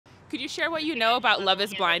Could you share what you know about Love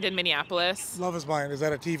is Blind in Minneapolis? Love is Blind, is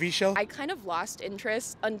that a TV show? I kind of lost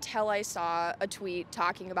interest until I saw a tweet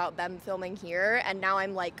talking about them filming here, and now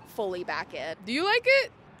I'm like fully back in. Do you like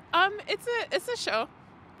it? It's a show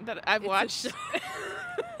that I've watched.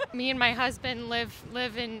 Me and my husband live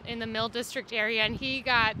in the Mill District area, and he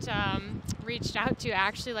got reached out to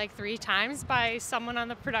actually like 3 times by someone on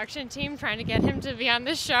the production team trying to get him to be on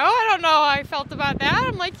the show. I don't know how I felt about that.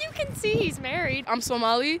 I'm like, you can see he's married. I'm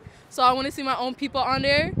Somali, so I want to see my own people on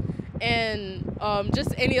there, and just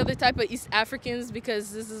any other type of East Africans,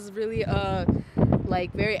 because this is really a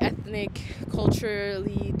like very ethnic,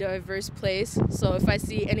 culturally diverse place. So if I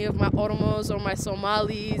see any of my Oromos or my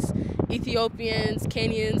Somalis, Ethiopians,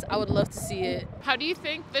 Kenyans, I would love to see it. How do you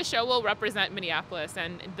think the show will represent Minneapolis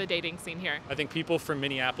and the dating scene here? I think people from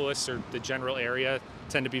Minneapolis or the general area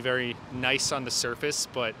tend to be very nice on the surface,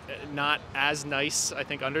 but not as nice, I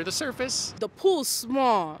think, under the surface. The pool's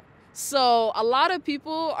small, so a lot of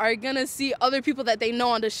people are gonna see other people that they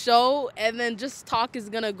know on the show, and then just talk is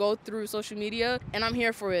gonna go through social media, and I'm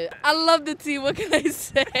here for it. I love the tea, what can I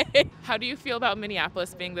say? How do you feel about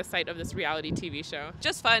Minneapolis being the site of this reality TV show?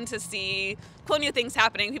 Just fun to see cool new things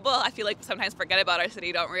happening. People, I feel like, sometimes forget about our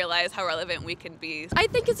city, don't realize how relevant we can be. I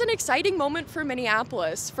think it's an exciting moment for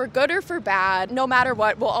Minneapolis, for good or for bad. No matter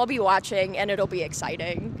what, we'll all be watching, and it'll be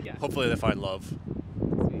exciting. Hopefully they find love.